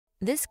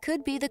This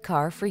could be the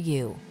car for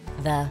you.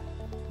 The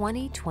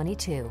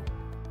 2022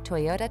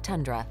 Toyota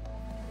Tundra.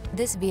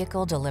 This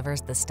vehicle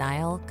delivers the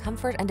style,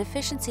 comfort, and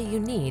efficiency you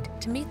need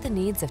to meet the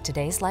needs of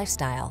today's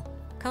lifestyle.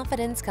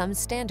 Confidence comes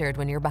standard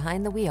when you're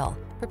behind the wheel,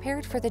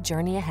 prepared for the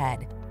journey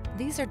ahead.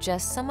 These are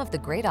just some of the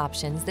great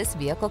options this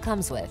vehicle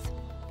comes with: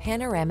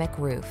 panoramic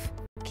roof,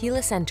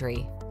 keyless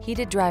entry,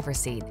 heated driver's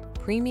seat,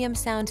 premium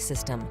sound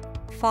system,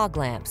 fog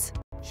lamps,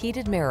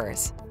 heated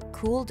mirrors,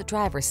 cooled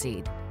driver's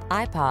seat,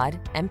 iPod,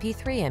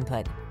 MP3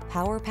 input,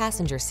 power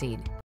passenger seat,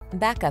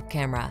 backup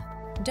camera.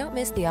 Don't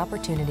miss the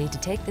opportunity to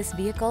take this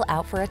vehicle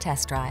out for a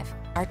test drive.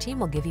 Our team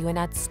will give you an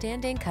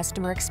outstanding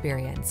customer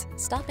experience.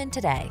 Stop in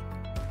today.